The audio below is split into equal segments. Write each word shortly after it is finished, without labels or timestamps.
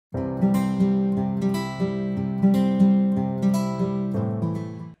Hey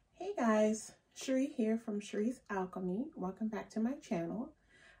guys, Sheree here from Shereesalchemy. Welcome back to my channel.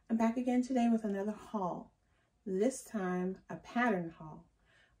 I'm back again today with another haul. This time a pattern haul.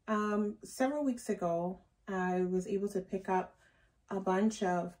 Several weeks ago, I was able to pick up a bunch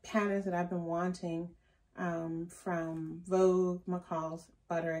of patterns that I've been wanting from Vogue, McCalls,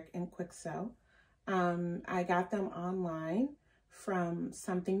 Butterick, and Quick Sew. I got them online from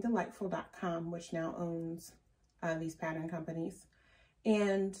somethingdelightful.com, which now owns these pattern companies.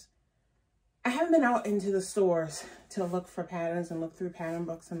 And I haven't been out into the stores to look for patterns and look through pattern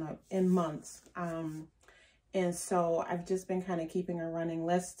books in months. And so I've just been kind of keeping a running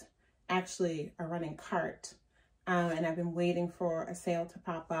list, actually a running cart. And I've been waiting for a sale to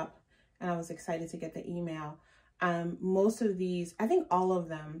pop up, and I was excited to get the email. Most of these, I think all of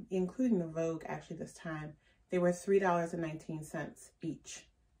them, including the Vogue actually this time, they were $3.19 each,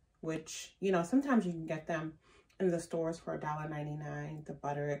 which, you know, sometimes you can get them in the stores for $1.99, the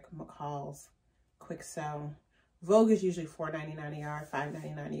Butterick, McCalls, Quick Sew. Vogue is usually $4.99 a yard,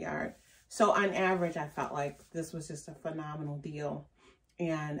 $5.99 a yard. So on average, I felt like this was just a phenomenal deal.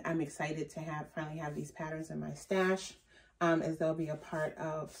 And I'm excited to finally have these patterns in my stash, as they'll be a part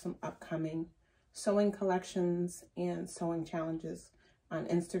of some upcoming sewing collections and sewing challenges on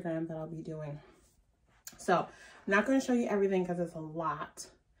Instagram that I'll be doing. So I'm not going to show you everything because it's a lot.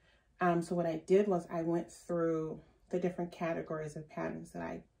 So what I did was I went through the different categories of patterns that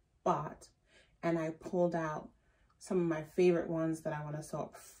I bought, and I pulled out some of my favorite ones that I want to sew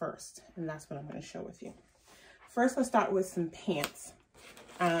up first, and that's what I'm going to show with you. First, let's start with some pants.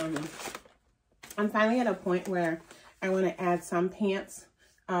 I'm finally at a point where I want to add some pants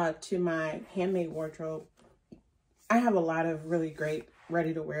to my handmade wardrobe. I have a lot of really great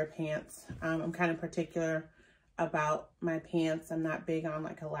ready-to-wear pants. I'm kind of particular about my pants. I'm not big on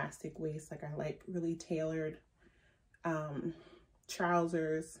like elastic waist. Like I like really tailored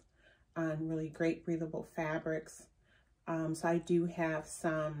trousers on really great breathable fabrics. So I do have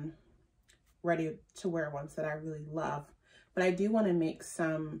some ready-to-wear ones that I really love. But I do want to make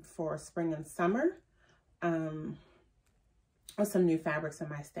some for spring and summer, with some new fabrics in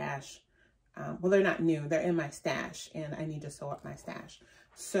my stash. Well, they're not new, they're in my stash, and I need to sew up my stash.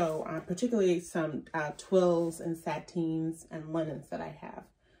 So particularly some twills and satins and linens that I have.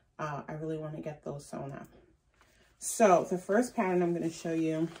 I really want to get those sewn up. So the first pattern I'm going to show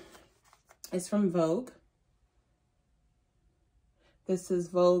you is from Vogue. This is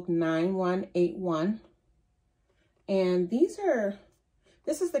Vogue 9181. And this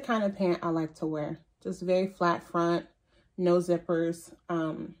is the kind of pant I like to wear. Just very flat front, no zippers,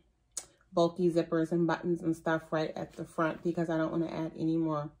 bulky zippers and buttons and stuff right at the front because I don't want to add any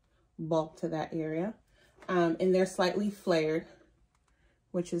more bulk to that area. And they're slightly flared,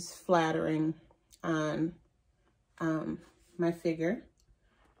 which is flattering on my figure.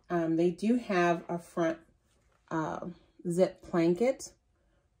 They do have a front zip blanket,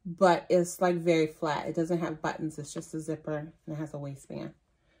 but it's like very flat. It doesn't have buttons. It's just a zipper, and it has a waistband.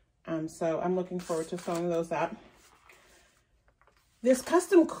 So I'm looking forward to sewing those up. This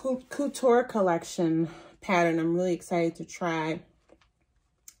custom couture collection pattern, I'm really excited to try.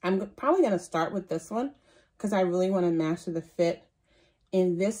 I'm probably going to start with this one because I really want to master the fit.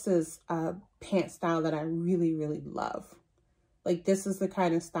 And this is a pant style that I really, really love. Like this is the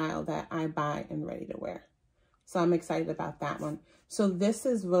kind of style that I buy and ready to wear. So I'm excited about that one. So this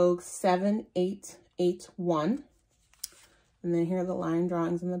is Vogue 7881. And then here are the line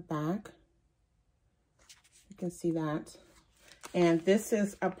drawings in the back. You can see that. And this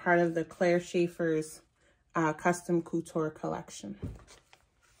is a part of the Claire Schaefer's custom couture collection.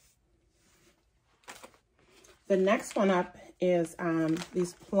 The next one up is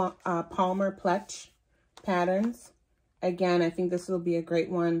these Palmer Pletch patterns. Again, I think this will be a great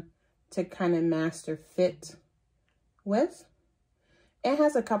one to kind of master fit with. It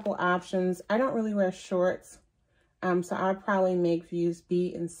has a couple options. I don't really wear shorts, so I'll probably make views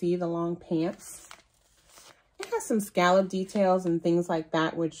B and C, the long pants. It has some scallop details and things like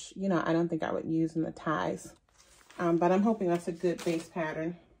that, which, you know, I don't think I would use in the ties. But I'm hoping that's a good base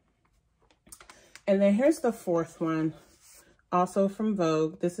pattern. And then here's the fourth one, also from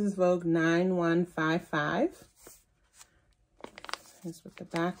Vogue. This is Vogue 9155. Here's what the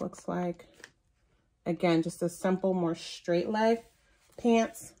back looks like. Again, just a simple, more straight leg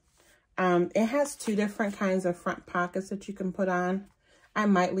pants. It has two different kinds of front pockets that you can put on. I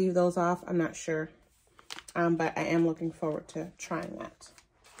might leave those off, I'm not sure. But I am looking forward to trying that.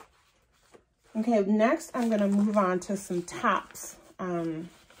 Okay, next I'm gonna move on to some tops.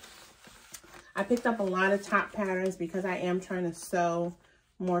 I picked up a lot of top patterns because I am trying to sew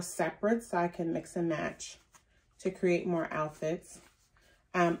more separate so I can mix and match to create more outfits.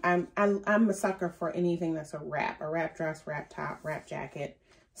 I'm a sucker for anything that's a wrap dress, wrap top, wrap jacket.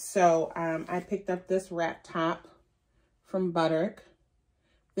 So I picked up this wrap top from Butterick.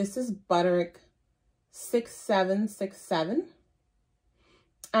 This is Butterick 6767.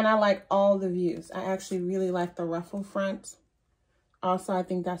 And I like all the views. I actually really like the ruffle front. Also, I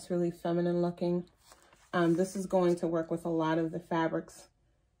think that's really feminine looking. This is going to work with a lot of the fabrics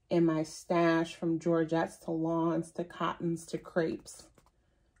in my stash, from georgettes to lawns to cottons to crepes.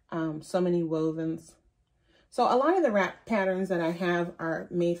 So many wovens. So a lot of the wrap patterns that I have are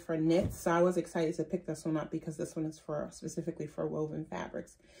made for knits. So I was excited to pick this one up because this one is for specifically for woven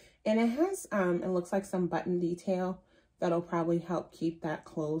fabrics. And it has, it looks like some button detail that'll probably help keep that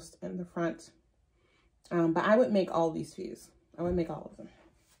closed in the front. But I would make all these views. I would make all of them.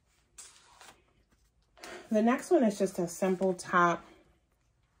 The next one is just a simple top.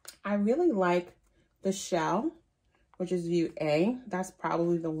 I really like the shell, which is view A. That's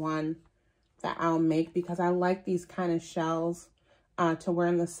probably the one that I'll make because I like these kind of shells to wear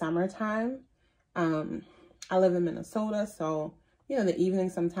in the summertime. I live in Minnesota, so, you know, the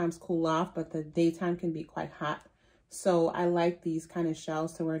evenings sometimes cool off, but the daytime can be quite hot. So I like these kind of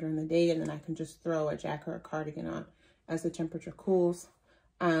shells to wear during the day, and then I can just throw a jacket or a cardigan on as the temperature cools.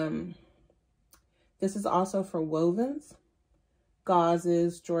 This is also for wovens,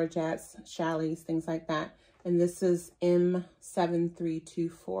 gauzes, georgettes, chalets, things like that. And this is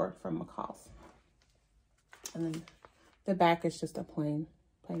M7324 from McCalls. And then the back is just a plain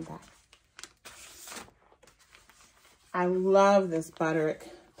back. I love this Butterick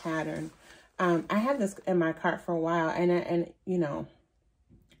pattern. I had this in my cart for a while, and you know,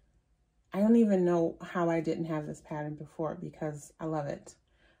 I don't even know how I didn't have this pattern before because I love it.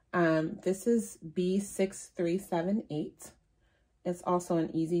 This is B6378. It's also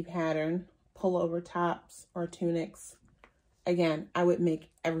an easy pattern, pullover tops or tunics. Again, I would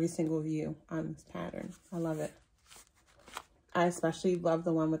make every single view on this pattern. I love it. I especially love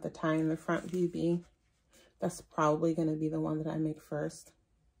the one with the tie in the front, view B. That's probably going to be the one that I make first.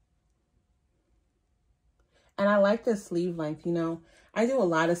 And I like the sleeve length. You know, I do a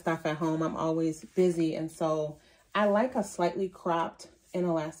lot of stuff at home. I'm always busy. And so I like a slightly cropped and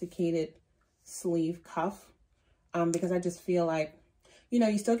elasticated sleeve cuff because I just feel like, you know,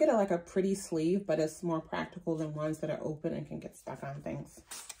 you still get like a pretty sleeve, but it's more practical than ones that are open and can get stuck on things.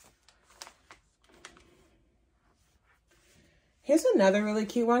 Here's another really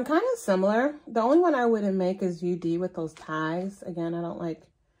cute one, kind of similar. The only one I wouldn't make is view D with those ties. Again, I don't like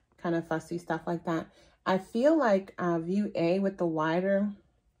kind of fussy stuff like that. I feel like view A with the wider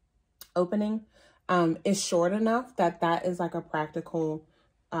opening is short enough that that is like a practical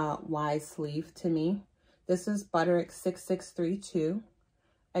wide sleeve to me. This is Butterick 6632.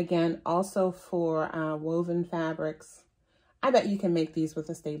 Again, also for woven fabrics. I bet you can make these with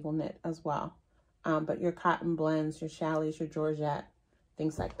a stable knit as well. But your cotton blends, your chalets, your georgette,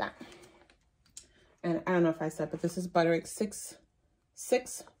 things like that. And I don't know if I said, but this is Butterick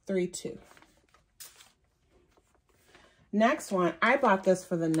 6632. Next one, I bought this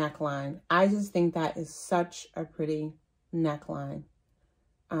for the neckline. I just think that is such a pretty neckline.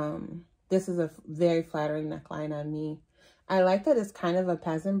 This is a very flattering neckline on me. I like that it's kind of a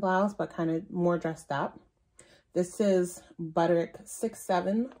peasant blouse, but kind of more dressed up. This is Butterick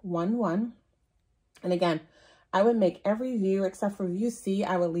 6711. And again, I would make every view except for view C.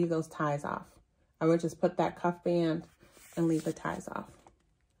 I would leave those ties off. I would just put that cuff band and leave the ties off.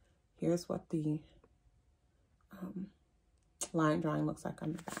 Here's what the line drawing looks like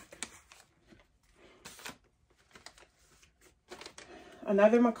on the back.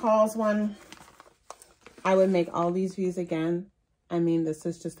 Another McCalls one. I would make all these views again. I mean, this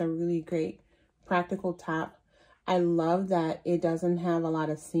is just a really great practical top. I love that it doesn't have a lot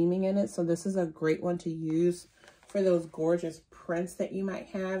of seaming in it. So this is a great one to use for those gorgeous prints that you might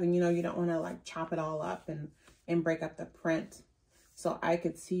have. And, you know, you don't want to like chop it all up and break up the print. So I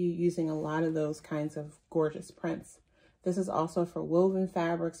could see you using a lot of those kinds of gorgeous prints. This is also for woven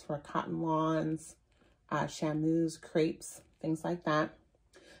fabrics, for cotton lawns, chamois, crepes, things like that.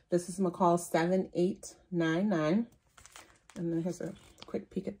 This is McCalls 7899. And then here's a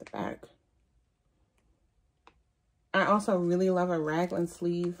quick peek at the back. I also really love a raglan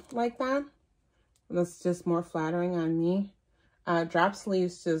sleeve like that. That's just more flattering on me. Drop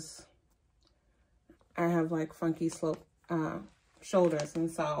sleeves just, I have like funky slope shoulders.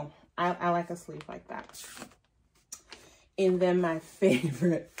 And so I like a sleeve like that. And then my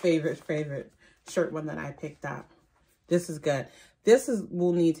favorite shirt one that I picked up. This is good.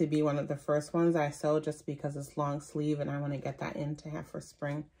 will need to be one of the first ones I sew just because it's long sleeve and I want to get that in to have for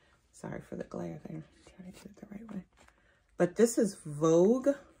spring. Sorry for the glare there. Try to get it the right way. But this is Vogue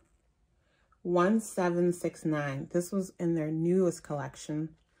 1769. This was in their newest collection.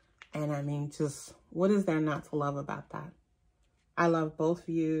 And I mean, just what is there not to love about that? I love both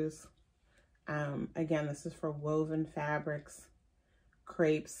views. Again, this is for woven fabrics,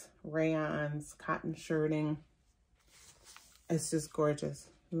 crepes, rayons, cotton shirting. It's just gorgeous.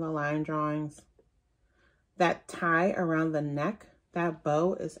 The line drawings. That tie around the neck, that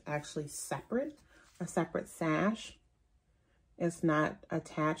bow is actually separate, a separate sash. It's not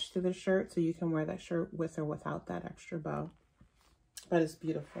attached to the shirt, so you can wear that shirt with or without that extra bow. But it's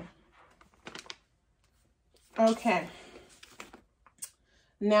beautiful. Okay.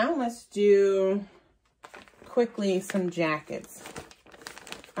 Now let's do quickly some jackets.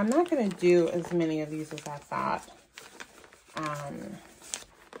 I'm not going to do as many of these as I thought.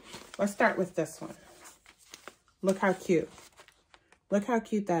 Let's start with this one. Look how cute. Look how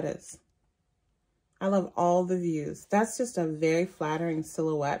cute that is. I love all the views. That's just a very flattering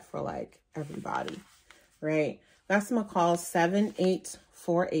silhouette for like everybody, right? That's McCalls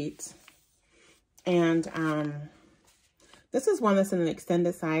 7848. And this is one that's in an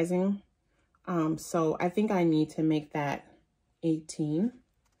extended sizing. So I think I need to make that 18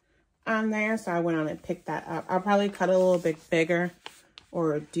 on there. So I went on and picked that up. I'll probably cut it a little bit bigger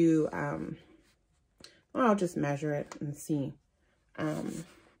or do, well, I'll just measure it and see.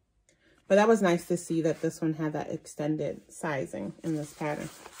 But that was nice to see that this one had that extended sizing in this pattern.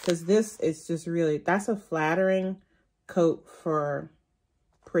 Because this is just really, that's a flattering coat for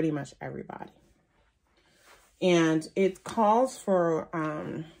pretty much everybody. And it calls for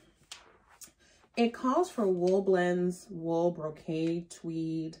wool blends, wool, brocade,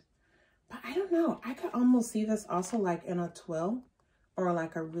 tweed. But I don't know. I could almost see this also like in a twill or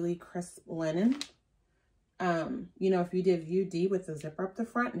like a really crisp linen. You know, if you did View D with the zipper up the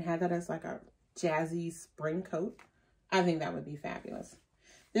front and had that as like a jazzy spring coat, I think that would be fabulous.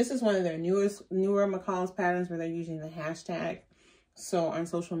 This is one of their newer Mccallspatterns where they're using the hashtag. So on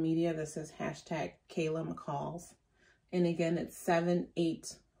social media, this is hashtag Kayla McCalls. And again, it's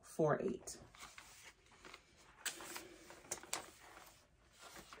 7848.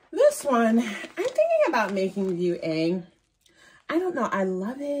 This one, I'm thinking about making View A. I don't know. I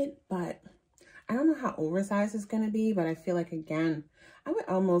love it, but I don't know how oversized it's going to be. But I feel like, again, I would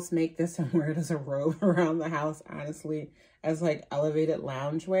almost make this and wear it as a robe around the house, honestly, as like elevated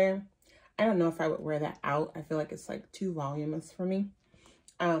loungewear. I don't know if I would wear that out. I feel like it's like too voluminous for me.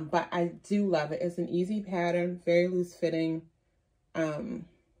 But I do love it. It's an easy pattern, very loose fitting.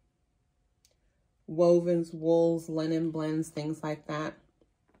 Wovens, wools, linen blends, things like that.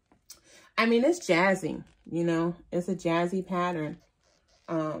 I mean, it's jazzy, you know, it's a jazzy pattern.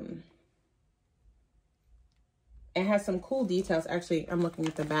 It has some cool details. Actually, I'm looking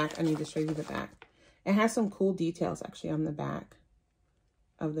at the back. I need to show you the back. It has some cool details actually on the back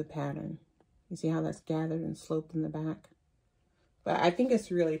of the pattern. You see how that's gathered and sloped in the back? But I think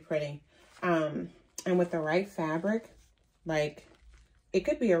it's really pretty. And with the right fabric, like, it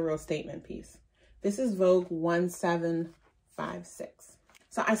could be a real statement piece. This is Vogue 1756.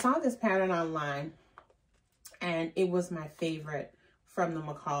 So I saw this pattern online, and it was my favorite from the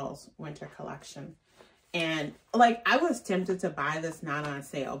McCalls winter collection. And like, I was tempted to buy this not on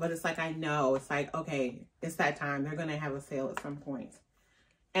sale, but it's like, I know, it's like, okay, it's that time. They're going to have a sale at some point.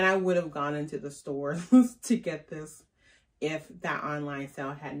 And I would have gone into the stores to get this if that online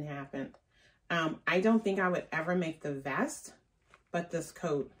sale hadn't happened. I don't think I would ever make the vest, but this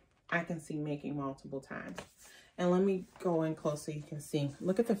coat I can see making multiple times. And let me go in close so you can see.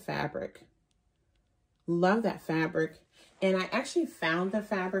 Look at the fabric. Love that fabric. And I actually found the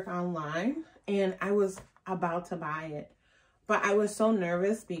fabric online and I was about to buy it. But I was so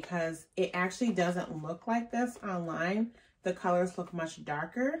nervous because it actually doesn't look like this online. The colors look much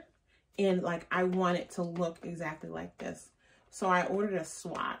darker. And like, I want it to look exactly like this. So I ordered a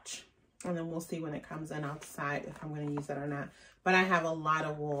swatch. And then we'll see when it comes in. I'll decide if I'm going to use it or not. But I have a lot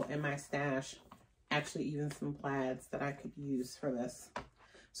of wool in my stash. Actually, even some plaids that I could use for this.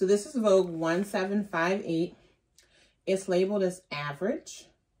 So this is Vogue 1758. It's labeled as average.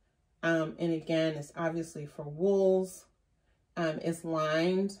 And again, it's obviously for wools. It's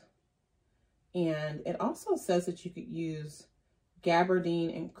lined. And it also says that you could use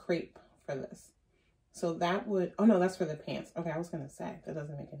gabardine and crepe for this. So that would, oh no, that's for the pants. Okay, I was going to say, that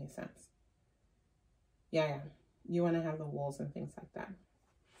doesn't make any sense. Yeah. You want to have the wools and things like that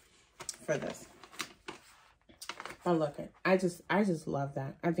for this. Oh, look, I just love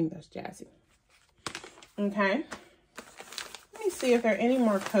that. I think that's jazzy. Okay. Let me see if there are any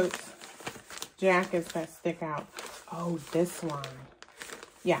more coats, jackets that stick out. Oh, this one.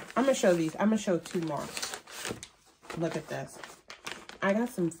 Yeah, I'm going to show these. I'm going to show two more. Look at this. I got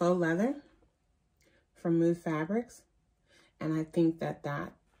some faux leather from Move Fabrics. And I think that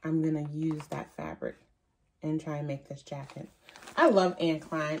I'm going to use that fabric and try and make this jacket. I love Anne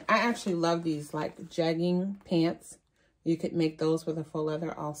Klein. I actually love these like jegging pants. You could make those with a faux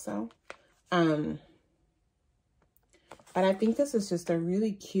leather also. But I think this is just a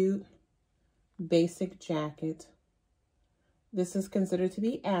really cute basic jacket. This is considered to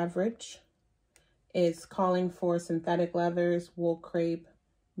be average. It's calling for synthetic leathers, wool crepe,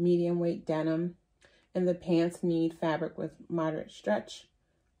 medium weight denim. And the pants need fabric with moderate stretch,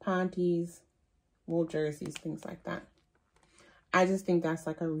 pontes, wool jerseys, things like that. I just think that's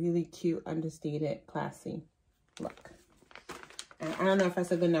like a really cute, understated, classy look. And I don't know if I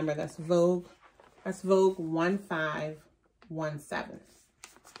said the number. That's Vogue. That's Vogue 1517.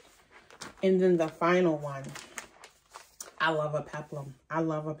 And then the final one. I love a peplum. I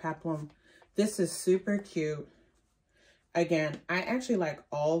love a peplum. This is super cute. Again, I actually like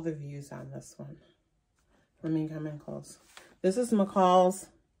all the views on this one. Let me come in close. This is McCalls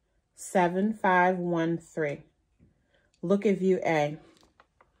 7513. Look at view A.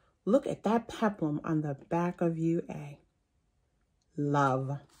 Look at that peplum on the back of view A.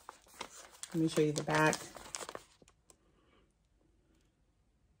 Love. Let me show you the back.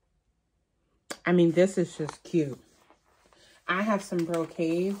 I mean, this is just cute. I have some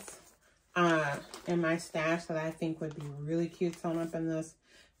brocades in my stash that I think would be really cute sewn up in this.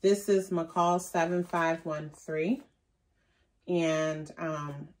 This is McCalls 7513. And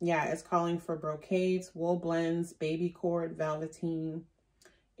yeah, it's calling for brocades, wool blends, baby cord, velveteen.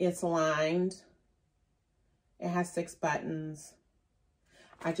 It's lined. It has 6 buttons.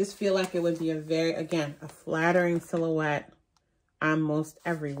 I just feel like it would be a very, again, a flattering silhouette on most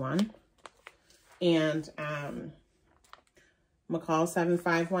everyone. And McCalls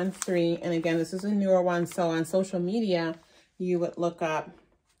 7513. And again, this is a newer one. So on social media, you would look up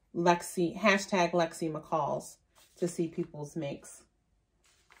Lexi, hashtag Lexi McCalls to see people's makes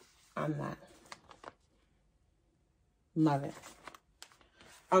on that. Love it.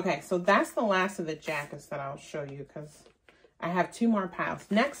 Okay, so that's the last of the jackets that I'll show you because I have 2 more piles.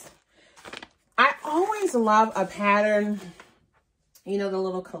 Next, I always love a pattern, you know, the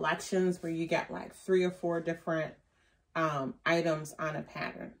little collections where you get like 3 or 4 different items on a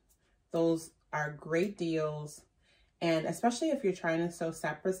pattern. Those are great deals. And especially if you're trying to sew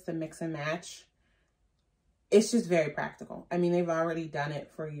separates to mix and match, it's just very practical. I mean, they've already done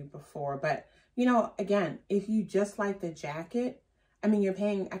it for you before. But, you know, again, if you just like the jacket, I mean,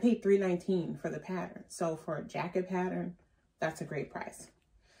 I paid $3.19 for the pattern. So for a jacket pattern, that's a great price.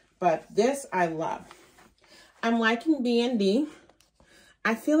 But this I love. I'm liking B&D.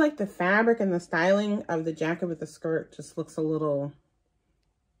 I feel like the fabric and the styling of the jacket with the skirt just looks a little,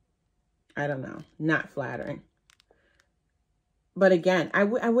 I don't know, not flattering. But again, I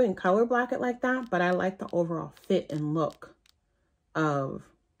wouldn't color block it like that, but I like the overall fit and look of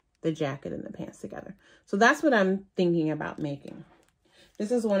the jacket and the pants together. So that's what I'm thinking about making.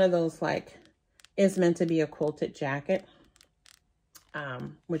 This is one of those, like, it's meant to be a quilted jacket,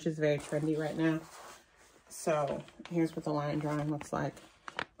 which is very trendy right now. So here's what the line drawing looks like.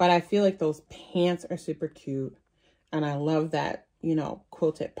 But I feel like those pants are super cute. And I love that, you know,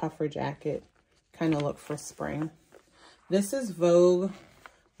 quilted puffer jacket kind of look for spring. This is Vogue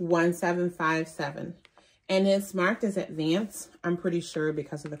 1757. And it's marked as advanced, I'm pretty sure,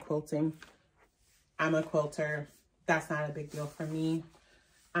 because of the quilting. I'm a quilter. That's not a big deal for me.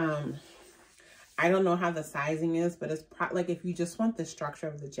 I don't know how the sizing is, but it's like if you just want the structure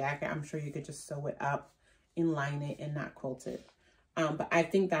of the jacket, I'm sure you could just sew it up and line it and not quilt it. But I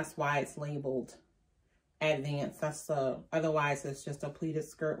think that's why it's labeled advanced. Otherwise it's just a pleated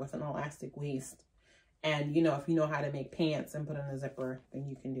skirt with an elastic waist. And, you know, if you know how to make pants and put in a zipper, then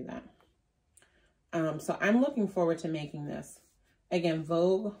you can do that. So I'm looking forward to making this. Again,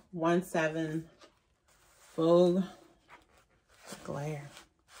 Vogue 17, Vogue, glare,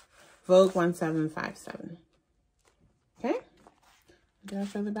 Vogue 1757. Okay. Did I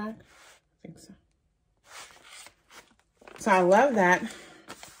show the back? I think so. So I love that.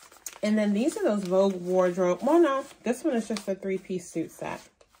 And then these are those Vogue wardrobe. Well, no, this one is just a 3-piece suit set.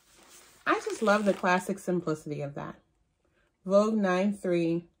 I just love the classic simplicity of that. Vogue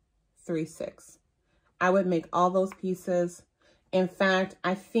 9336. I would make all those pieces. In fact,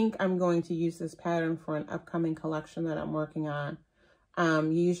 I think I'm going to use this pattern for an upcoming collection that I'm working on. You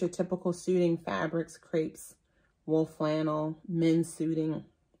use your typical suiting fabrics, crepes, wool flannel, men's suiting.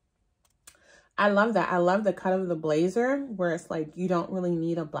 I love that. I love the cut of the blazer where it's like you don't really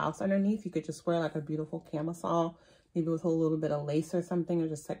need a blouse underneath. You could just wear like a beautiful camisole, maybe with a little bit of lace or something, or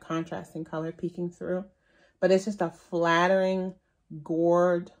just like contrasting color peeking through. But it's just a flattering,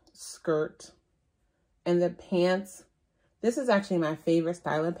 gored skirt. And the pants, this is actually my favorite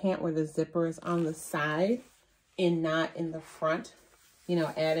style of pant where the zipper is on the side and not in the front. You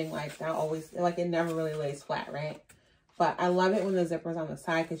know, adding like that always, like it never really lays flat, right? But I love it when the zipper's on the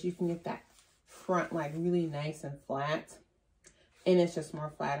side because you can get that front like really nice and flat. And it's just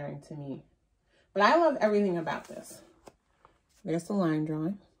more flattering to me. But I love everything about this. There's the line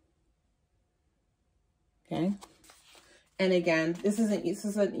drawing. Okay. And again, this is an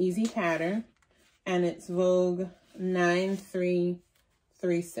easy pattern. And it's Vogue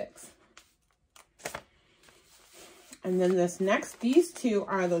 9336. And then these two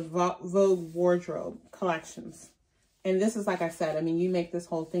are the Vogue wardrobe collections. And this is, like I said, I mean, you make this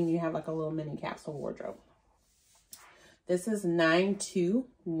whole thing, you have like a little mini capsule wardrobe. This is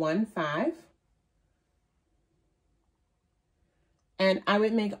 9215. And I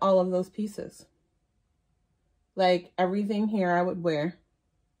would make all of those pieces. Like everything here I would wear.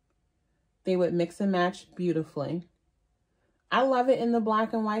 They would mix and match beautifully. I love it in the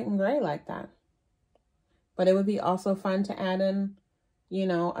black and white and gray like that. But it would be also fun to add in, you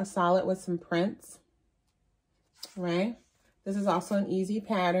know, a solid with some prints, right? This is also an easy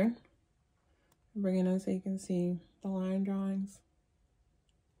pattern. Bring it in so you can see the line drawings.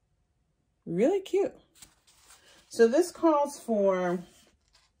 Really cute. So this calls for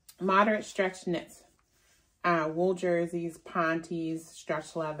moderate stretch knits, wool jerseys, pontes,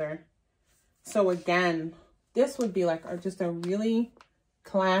 stretch leather. So again, this would be like just a really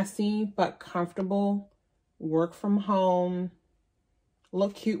classy but comfortable work from home,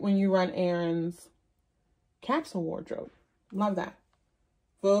 look cute when you run errands, capsule wardrobe. Love that.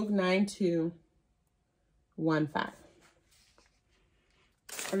 Vogue 9215.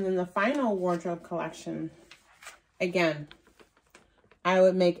 And then the final wardrobe collection, again, I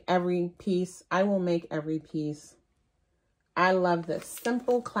would make every piece. I will make every piece. I love this.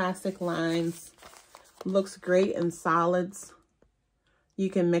 Simple, classic lines. Looks great in solids.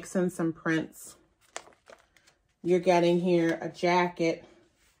 You can mix in some prints. You're getting here a jacket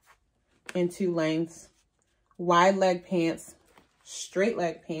in 2 lengths, wide leg pants, straight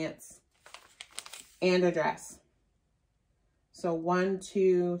leg pants, and a dress. So 1,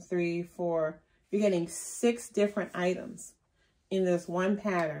 2, 3, 4. You're getting 6 different items in this one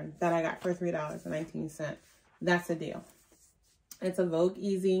pattern that I got for $3.19. That's a deal. It's a Vogue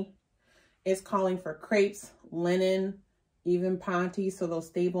Easy. It's calling for crepes, linen, even ponte, so those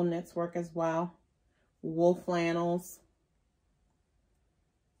stable knits work as well. Wool flannels.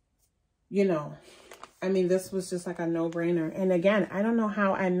 You know, I mean, this was just like a no-brainer. And again, I don't know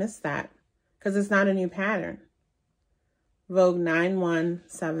how I missed that because it's not a new pattern. Vogue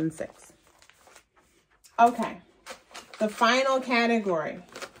 9176. Okay, the final category.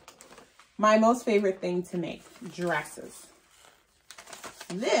 My most favorite thing to make, dresses.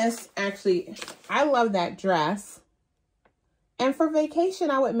 This actually, I love that dress. And for vacation,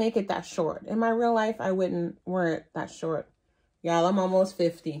 I would make it that short. In my real life, I wouldn't wear it that short. Y'all, I'm almost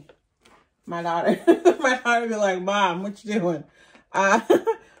 50. My daughter would be like, Mom, what you doing?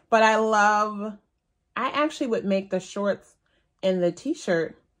 But I actually would make the shorts and the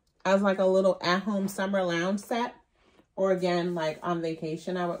t-shirt as like a little at-home summer lounge set. Or again, like on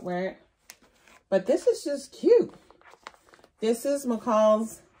vacation, I would wear it. But this is just cute. This is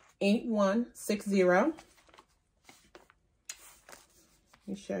McCalls 8160. Let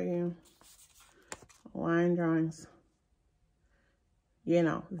me show you line drawings. You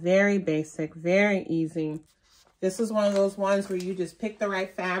know, very basic, very easy. This is one of those ones where you just pick the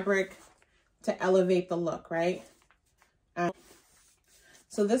right fabric to elevate the look, right?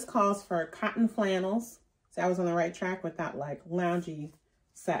 So this calls for cotton flannels. So I was on the right track with that like loungy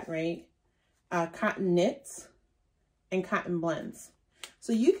set, right? Cotton knits and cotton blends.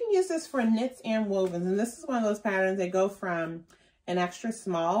 So you can use this for knits and wovens. And this is one of those patterns that go from an extra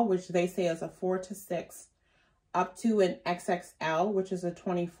small, which they say is a 4 to 6, up to an XXL, which is a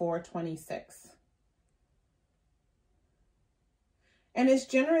 24, 26. And it's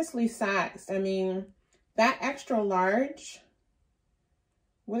generously sized. I mean, that extra large,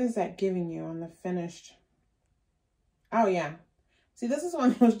 what is that giving you on the finished? Oh yeah. See, this is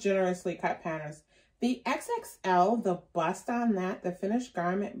one of those generously cut patterns. The XXL, the bust on that, the finished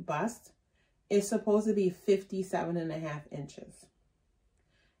garment bust, is supposed to be 57.5 inches.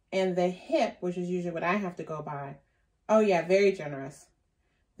 And the hip, which is usually what I have to go by, oh yeah, very generous.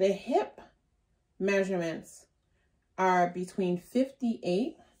 The hip measurements are between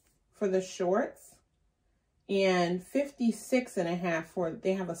 58 for the shorts and 56.5 for,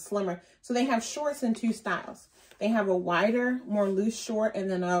 they have a slimmer. So they have shorts in two styles. They have a wider, more loose short and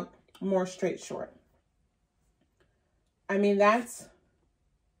then a more straight short. I mean, that's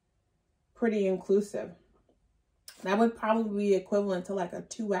pretty inclusive. That would probably be equivalent to like a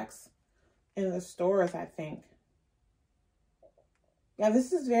 2X in the stores, I think. Yeah,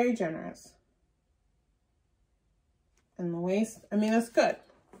 this is very generous. And the waist, I mean, that's good.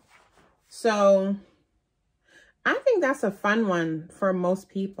 So I think that's a fun one for most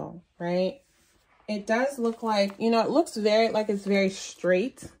people, right? It does look like, you know, it looks very, like it's very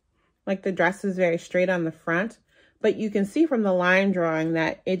straight. Like the dress is very straight on the front. But you can see from the line drawing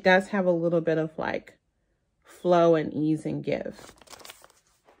that it does have a little bit of like flow and ease and give.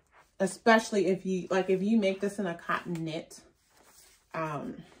 Especially if you, like if you make this in a cotton knit. I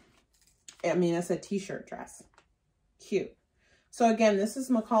mean, it's a t-shirt dress. Cute. So again, this is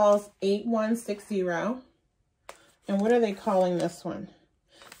McCall's 8160. And what are they calling this one?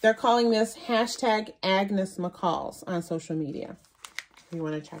 They're calling this hashtag Agnes McCalls on social media. If you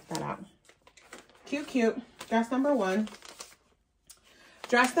want to check that out. Cute, cute. Dress number 1.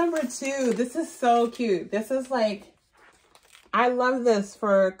 Dress number 2. This is so cute. This is like, I love this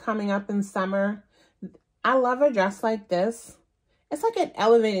for coming up in summer. I love a dress like this. It's like an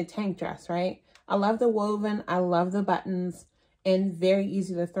elevated tank dress, right? I love the woven. I love the buttons. And very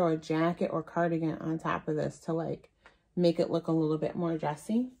easy to throw a jacket or cardigan on top of this to like make it look a little bit more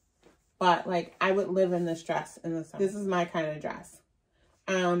dressy. But like I would live in this dress in the summer. This is my kind of dress.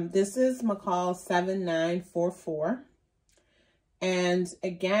 This is McCall's 7944. And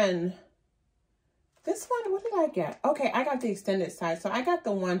again, this one, what did I get? Okay, I got the extended size. So I got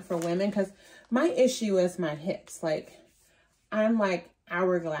the one for women because my issue is my hips. Like I'm like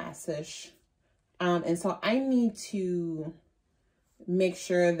hourglass-ish. And so I need to make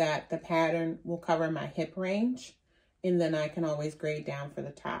sure that the pattern will cover my hip range. And then I can always grade down for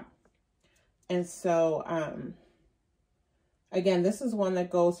the top. And so, again, this is one that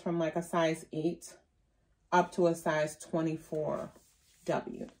goes from like a size 8 up to a size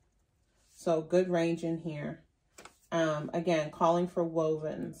 24W. So good range in here. Again, calling for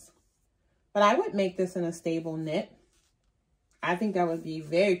wovens. But I would make this in a stable knit. I think that would be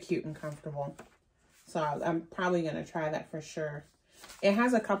very cute and comfortable. So I'm probably going to try that for sure. It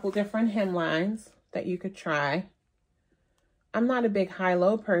has a couple different hemlines that you could try. I'm not a big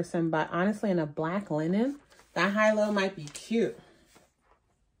high-low person, but honestly, in a black linen, that high-low might be cute.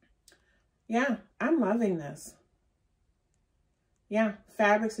 Yeah, I'm loving this. Yeah,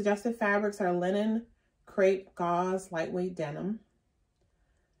 fabric, suggested fabrics are linen, crepe, gauze, lightweight denim.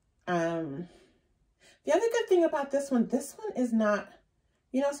 The other good thing about this one is not,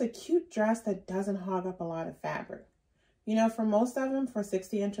 you know, it's a cute dress that doesn't hog up a lot of fabric. You know, for most of them, for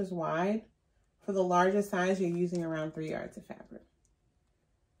 60 inches wide, for the largest size, you're using around 3 yards of fabric.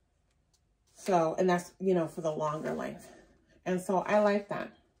 So, and that's, you know, for the longer length. And so I like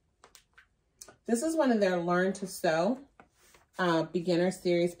that. This is one of their Learn to Sew beginner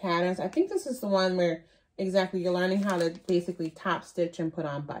series patterns. I think this is the one where exactly you're learning how to basically top stitch and put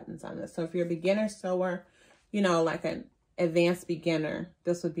on buttons on this. So if you're a beginner sewer, you know, like an advanced beginner,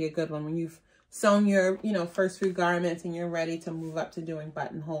 this would be a good one when you've sewn your, you know, first few garments and you're ready to move up to doing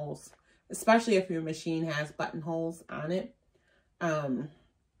buttonholes, especially if your machine has buttonholes on it.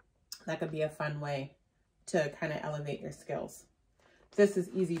 That could be a fun way to kind of elevate your skills. This is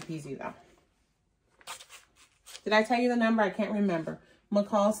easy peasy though. Did I tell you the number? I can't remember.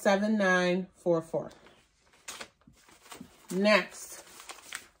 McCall 7944. Next,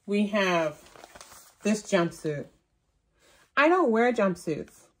 we have this jumpsuit. I don't wear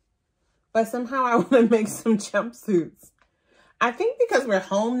jumpsuits, but somehow I want to make some jumpsuits. I think because we're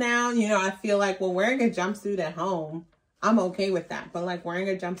home now, you know, I feel like, well, wearing a jumpsuit at home, I'm okay with that. But like wearing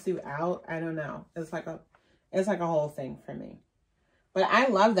a jumpsuit out, I don't know. It's like a whole thing for me. But I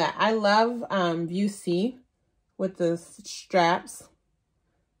love that. I love View C with the straps.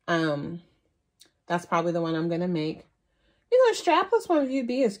 That's probably the one I'm going to make. You know, the strapless one, View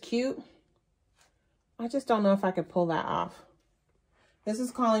B, is cute. I just don't know if I could pull that off. This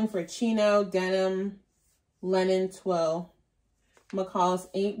is calling for chino, denim, linen twill. McCall's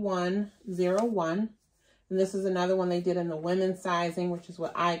 8101. And this is another one they did in the women's sizing, which is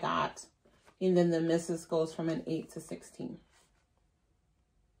what I got. And then the missus goes from an 8 to 16.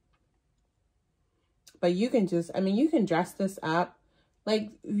 But you can just, I mean, you can dress this up.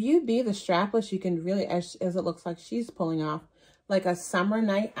 Like, View B, the strapless, you can really, as it looks like she's pulling off, like a summer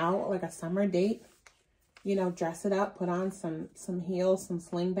night out, like a summer date. You know, dress it up, put on some heels, some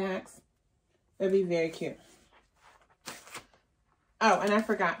slingbacks. It'd be very cute. Oh, and I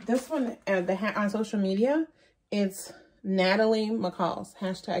forgot. This one, on social media, it's Natalie McCalls.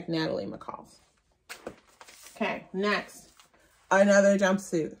 Hashtag Natalie McCalls. Okay, next. Another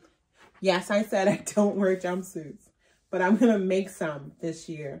jumpsuit. Yes, I said I don't wear jumpsuits, but I'm going to make some this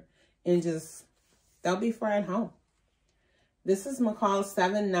year and just, they'll be for at home. This is McCalls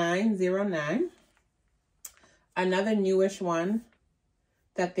 7909. Another newish one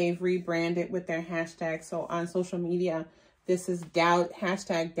that they've rebranded with their hashtag. So on social media, this is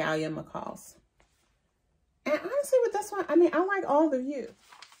hashtag Dahlia McCalls. And honestly, with this one, I mean, I like all the views.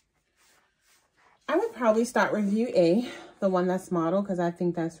 I would probably start with view A, the one that's modeled, because I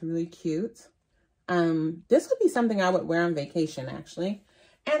think that's really cute. This would be something I would wear on vacation, actually.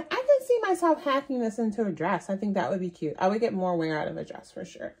 And I can see myself hacking this into a dress. I think that would be cute. I would get more wear out of a dress for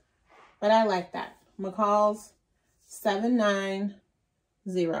sure. But I like that. McCalls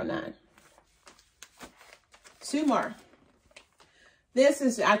 7909. Two more. This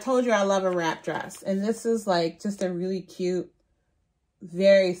is, I told you I love a wrap dress. And this is like just a really cute,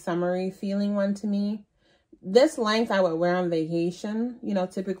 very summery feeling one to me. This length I would wear on vacation. You know,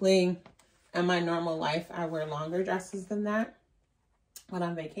 typically in my normal life, I wear longer dresses than that. But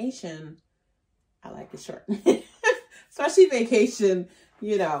on vacation, I like it short. Especially vacation,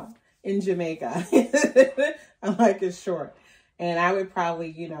 you know, in Jamaica. I like it short. And I would probably,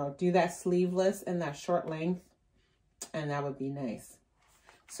 you know, do that sleeveless and that short length. And that would be nice.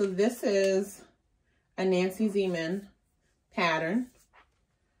 So this is a Nancy Zeman pattern.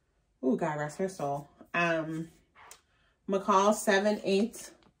 Oh, God rest her soul. McCalls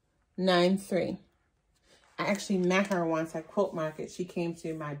 7893. I actually met her once at Quote Market. She came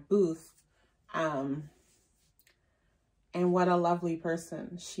to my booth. And what a lovely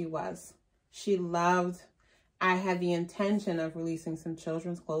person she was. She loved, I had the intention of releasing some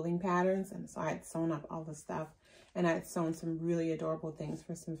children's clothing patterns. And so I had sewn up all the stuff. And I had sewn some really adorable things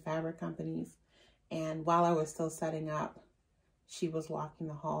for some fabric companies. And while I was still setting up, she was walking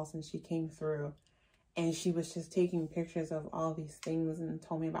the halls and she came through. And she was just taking pictures of all these things and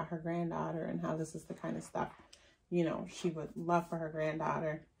told me about her granddaughter and how this is the kind of stuff, you know, she would love for her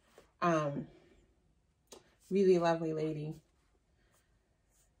granddaughter. Really lovely lady.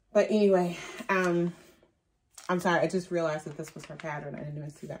 But anyway, I'm sorry, I just realized that this was her pattern. I didn't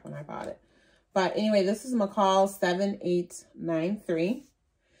even see that when I bought it. But anyway, this is McCalls 7893.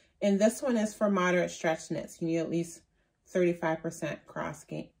 And this one is for moderate stretch knits. You need at least 35%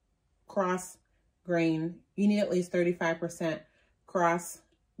 cross grain. You need at least 35%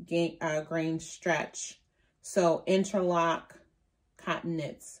 grain stretch. So interlock cotton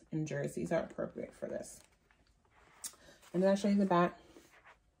knits and jerseys are appropriate for this. And then I'll show you the back.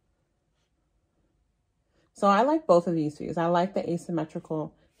 So I like both of these views. I like the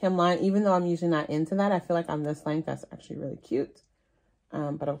asymmetrical hemline, even though I'm usually not into that. I feel like on this length, that's actually really cute.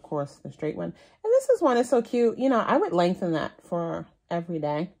 But of course, the straight one. And this is one is so cute. You know, I would lengthen that for every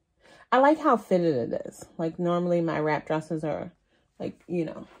day. I like how fitted it is. Like normally my wrap dresses are like, you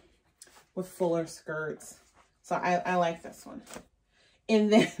know, with fuller skirts. So I like this one.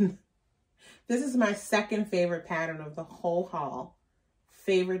 And then this is my second favorite pattern of the whole haul.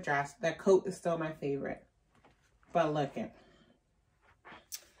 Favorite dress. That coat is still my favorite. But look at,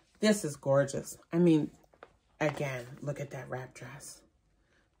 this is gorgeous. I mean, again, look at that wrap dress.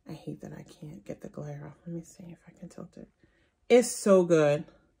 I hate that I can't get the glare off. Let me see if I can tilt it. It's so good.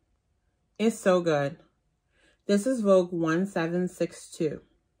 It's so good. This is Vogue 1762.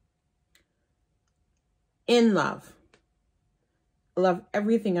 In love. Love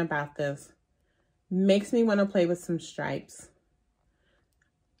everything about this. Makes me want to play with some stripes.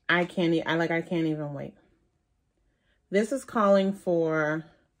 I can't even wait. This is calling for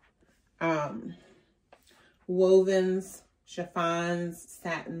wovens, chiffons,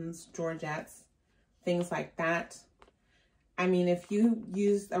 satins, georgettes, things like that. I mean, if you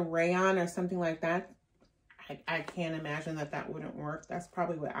used a rayon or something like that, I can't imagine that that wouldn't work. That's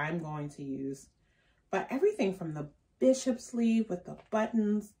probably what I'm going to use. But everything from the bishop sleeve with the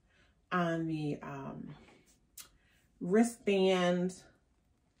buttons on the wristband,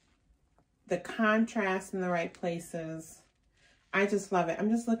 the contrast in the right places. I just love it. I'm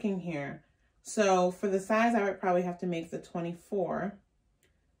just looking here. So for the size, I would probably have to make the 24.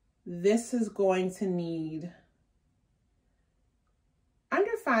 This is going to need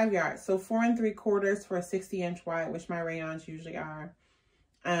under 5 yards. So 4 3/4 for a 60-inch wide, which my rayons usually are.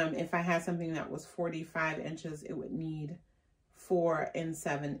 If I had something that was 45 inches, it would need 4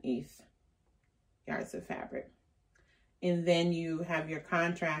 7/8 yards of fabric. And then you have your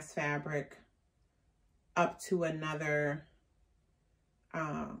contrast fabric up to another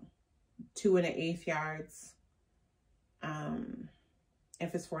 2 1/8 yards.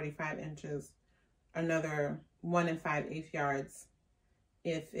 if it's 45 inches, another 1 5/8 yards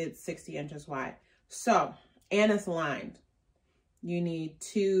if it's 60 inches wide. So, and it's lined. You need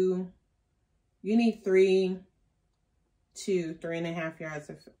 3 to 3.5 yards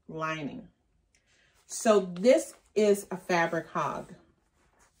of lining. So this is a fabric hog.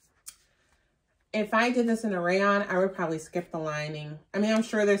 If I did this in a rayon, I would probably skip the lining. I mean, I'm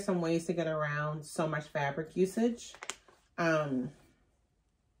sure there's some ways to get around so much fabric usage. I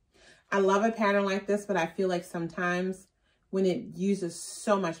love a pattern like this, but I feel like sometimes when it uses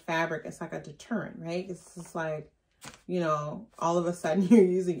so much fabric, it's like a deterrent, right? It's just like, you know, all of a sudden you're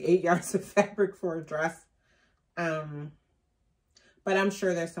using 8 yards of fabric for a dress. But I'm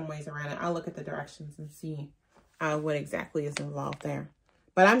sure there's some ways around it. I'll look at the directions and see what exactly is involved there.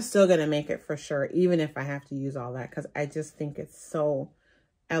 But I'm still going to make it for sure, even if I have to use all that, because I just think it's so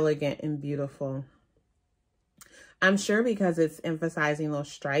elegant and beautiful. I'm sure because it's emphasizing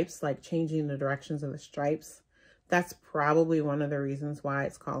those stripes, like changing the directions of the stripes. That's probably one of the reasons why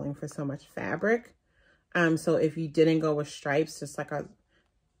it's calling for so much fabric. So if you didn't go with stripes, just like a,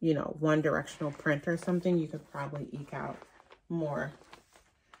 you know, one directional print or something, you could probably eke out more.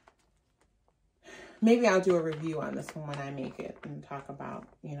 Maybe I'll do a review on this one when I make it and talk about,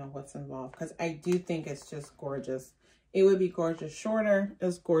 you know, what's involved, because I do think it's just gorgeous. It would be gorgeous shorter,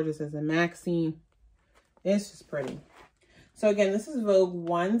 as gorgeous as a maxi. It's just pretty. So again, this is Vogue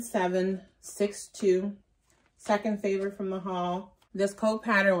 1762, second favorite from the haul. This coat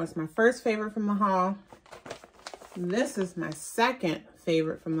pattern was my first favorite from the haul. This is my second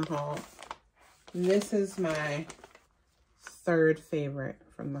favorite from the haul. This is my third favorite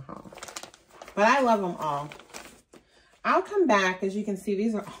from the haul. But I love them all. I'll come back. As you can see,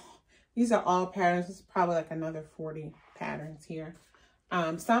 these are all patterns. This is probably like another 40 patterns here.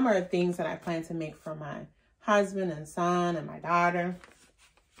 Some are things that I plan to make for my husband and son and my daughter.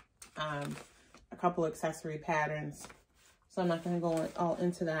 A couple accessory patterns. So I'm not going to go all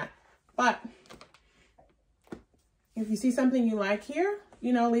into that. But if you see something you like here,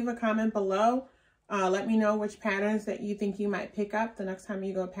 you know, leave a comment below. Let me know which patterns that you think you might pick up the next time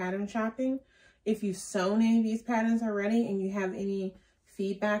you go pattern shopping. If you've sewn any of these patterns already and you have any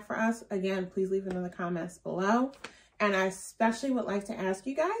feedback for us, again, please leave it in the comments below. And I especially would like to ask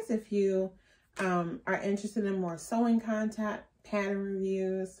you guys if you are interested in more sewing content, pattern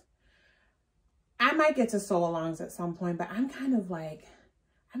reviews. I might get to sew-alongs at some point, but I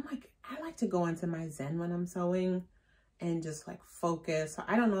like to go into my zen when I'm sewing and just like focus. So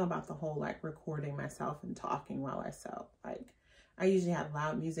I don't know about the whole like recording myself and talking while I sew. Like I usually have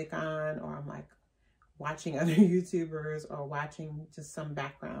loud music on, or I'm like watching other YouTubers or watching just some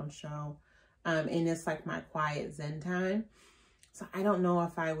background show. And it's like my quiet zen time. So I don't know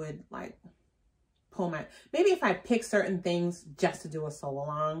if I would like maybe if I pick certain things just to do a sew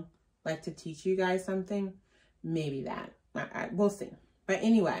along, like to teach you guys something, maybe that. We'll see. But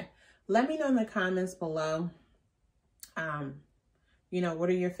anyway, let me know in the comments below. You know, what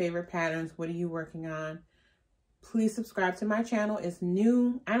are your favorite patterns? What are you working on? Please subscribe to my channel. It's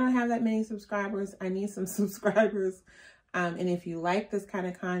new. I don't have that many subscribers. I need some subscribers. And if you like this kind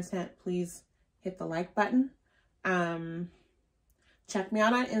of content, please hit the like button. Check me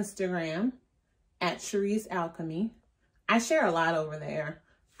out on Instagram at Shereesalchemy. I share a lot over there.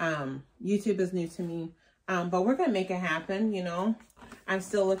 YouTube is new to me, but we're going to make it happen. You know, I'm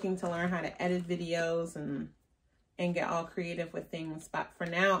still looking to learn how to edit videos and get all creative with things. But for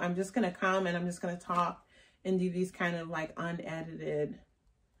now, I'm just going to come and I'm just going to talk and do these kind of like unedited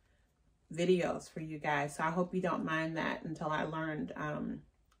videos for you guys. So I hope you don't mind that until I learned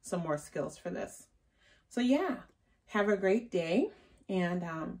some more skills for this. So yeah, have a great day. And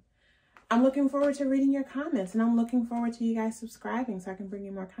I'm looking forward to reading your comments, and I'm looking forward to you guys subscribing so I can bring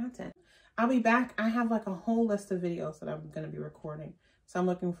you more content. I'll be back. I have like a whole list of videos that I'm going to be recording. So I'm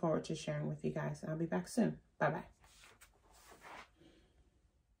looking forward to sharing with you guys, and I'll be back soon. Bye-bye.